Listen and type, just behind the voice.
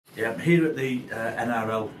Yeah, I'm here at the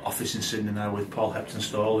NRL office in Sydney now with Paul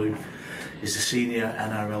Heptonstall, who is the Senior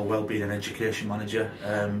NRL Wellbeing and Education Manager.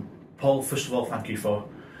 Paul, first of all, thank you for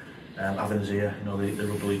having us here, the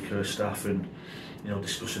Rugby League staff, and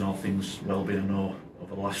discussing all things wellbeing. I know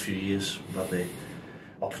over the last few years we've had the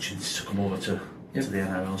opportunity to come over to the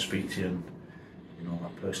NRL and speak to you, and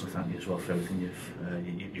I personally thank you as well for everything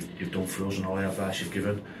you've done for us and all the advice you've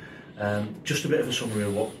given. Just a bit of a summary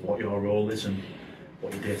of what your role is and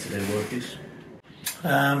what your day-to-day work is.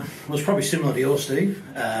 Well, it's probably similar to yours, Steve.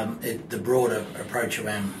 The broader approach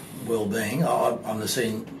around wellbeing. I'm the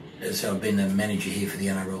senior, so I've been the manager here for the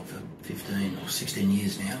NRL for 15 or 16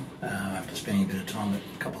 years now, after spending a bit of time at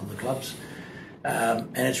a couple of the clubs.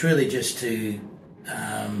 And it's really just to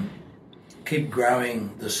keep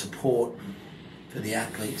growing the support for the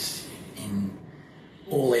athletes in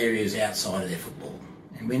all areas outside of their football.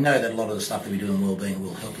 And we know that a lot of the stuff that we do in wellbeing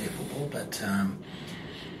will help their football, but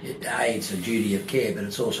it's a duty of care, but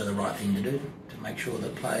it's also the right thing to do, to make sure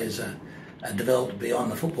that players are developed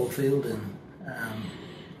beyond the football field, and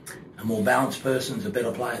a more balanced person's a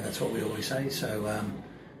better player. That's what we always say. So,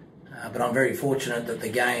 but I'm very fortunate that the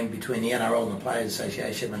game between the NRL and the Players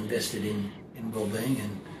Association have invested in wellbeing,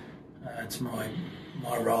 and it's my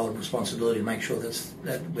role and responsibility to make sure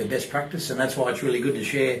that we're best practice, and that's why it's really good to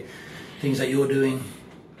share things that you're doing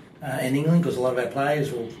in England, because a lot of our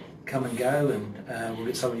players will come and go, and we'll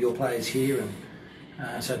get some of your players here,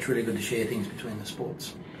 and so it's really good to share things between the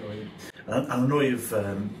sports. Brilliant. And I know you've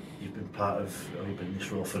been you've been in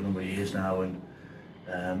this role for a number of years now, and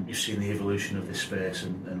you've seen the evolution of this space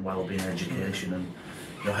and wellbeing education,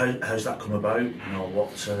 and how's that come about?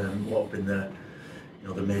 What have been the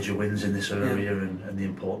major wins in this area, and the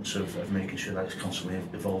importance of making sure that it's constantly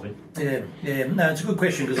evolving? No, it's a good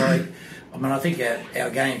question, because I think our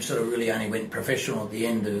game sort of really only went professional at the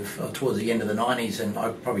end of, towards the end of the 90s, and I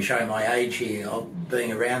probably show my age here of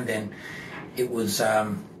being around then. It was,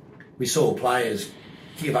 we saw players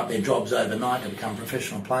give up their jobs overnight to become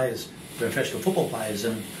professional football players,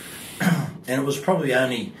 and it was probably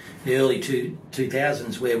only the early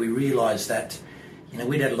 2000s where we realised that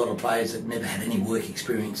we'd had a lot of players that never had any work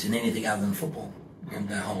experience in anything other than football in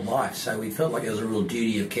their whole life. So we felt like it was a real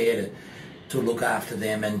duty of care to look after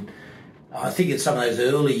them. And I think in some of those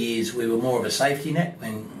early years we were more of a safety net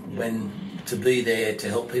when to be there to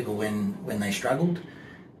help people when they struggled.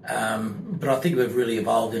 But I think we've really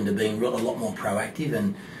evolved into being a lot more proactive,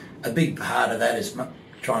 and a big part of that is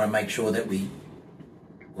trying to make sure that we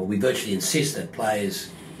virtually insist that players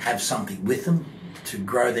have something with them to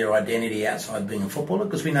grow their identity outside being a footballer,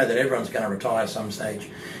 because we know that everyone's going to retire some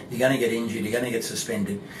stage. You're going to get injured, you're going to get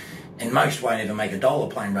suspended, and most won't even make $1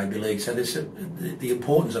 playing rugby league. So the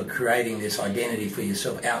importance of creating this identity for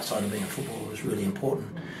yourself outside of being a footballer is really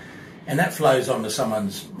important, and that flows on to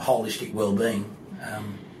someone's holistic well-being,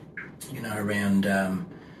 around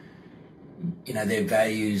their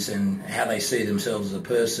values and how they see themselves as a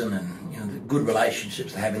person, and the good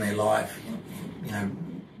relationships they have in their life,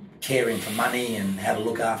 caring for money and how to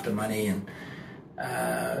look after money,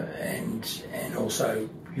 and also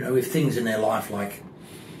with things in their life like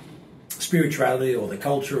spirituality or the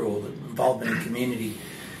culture or the involvement in community,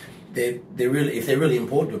 if they're really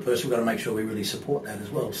important to a person, we've got to make sure we really support that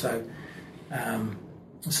as well. So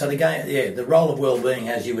the role of wellbeing,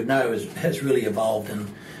 as you would know, has really evolved,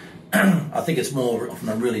 and I think it's more from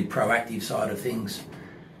a really proactive side of things.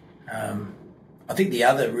 I think the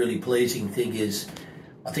other really pleasing thing is,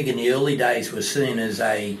 I think in the early days we're seen as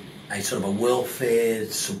a sort of a welfare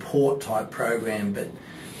support type program, but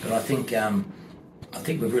I think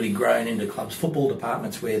we've really grown into clubs, football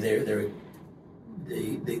departments, where the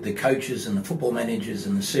coaches and the football managers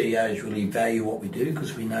and the CEOs really value what we do,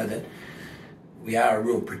 because we know that we are a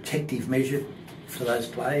real protective measure for those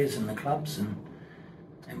players and the clubs, and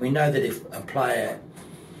we know that if a player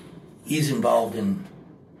is involved in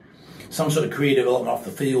some sort of career development off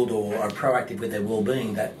the field or are proactive with their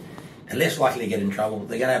well-being, that they're less likely to get in trouble,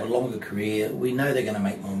 they're going to have a longer career, we know they're going to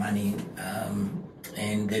make more money,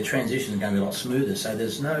 and their transition is going to be a lot smoother. So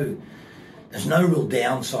there's no real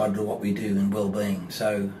downside to what we do in well-being.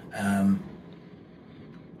 So I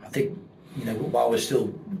think while we've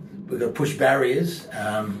got to push barriers,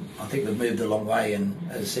 I think we've moved a long way, and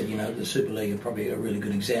as I said, the Super League are probably a really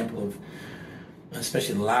good example of,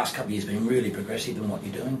 especially the last couple of years, being really progressive in what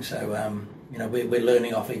you're doing. So we're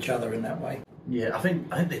learning off each other in that way. Yeah, I think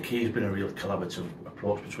the key has been a real collaborative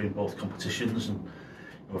approach between both competitions, and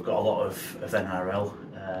we've got a lot of NRL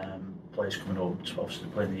players coming over to obviously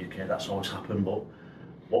play in the UK. That's always happened, but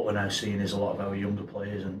what we're now seeing is a lot of our younger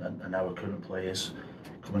players and our current players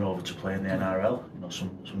coming over to play in the NRL.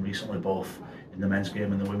 Some recently, both the men's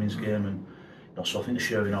game and the women's game, and so I think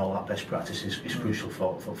sharing all that best practice is crucial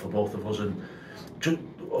for both of us. And just,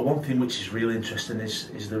 one thing which is really interesting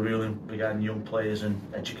is the ruling regarding young players and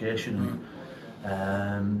education,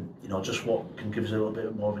 and just what can give us a little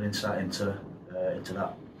bit more of an insight into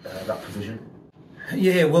that provision.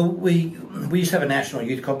 Yeah, well, we used to have a national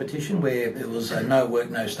youth competition where it was a no work,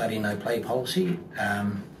 no study, no play policy.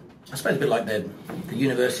 I suppose a bit like the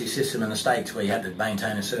university system in the States, where you had to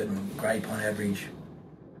maintain a certain grade point average.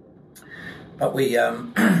 But we,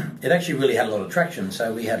 it actually really had a lot of traction.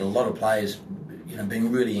 So we had a lot of players,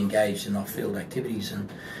 being really engaged in off-field activities.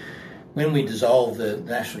 And when we dissolved the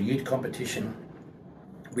national youth competition,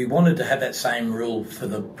 we wanted to have that same rule for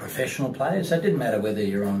the professional players. So it didn't matter whether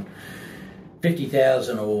you're on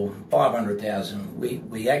 50,000 or 500,000.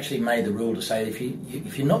 We actually made the rule to say that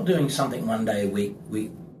if you're not doing something one day a week,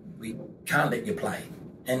 we can't let you play.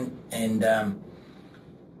 And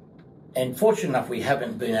fortunate enough, we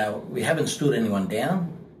haven't stood anyone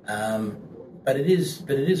down. But it is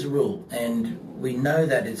a rule, and we know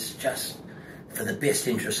that it's just for the best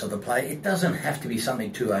interest of the player. It doesn't have to be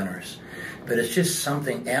something too onerous, but it's just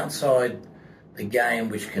something outside the game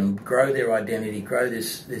which can grow their identity, grow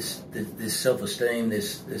this self-esteem,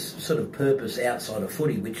 this sort of purpose outside of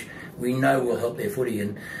footy, which we know will help their footy.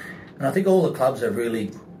 And I think all the clubs have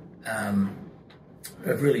really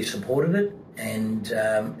supported it.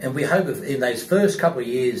 And we hope in those first couple of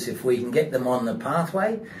years, if we can get them on the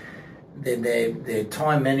pathway, then their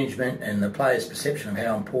time management and the players' perception of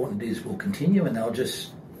how important it is will continue, and they'll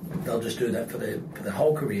just do that for the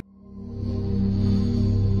whole career.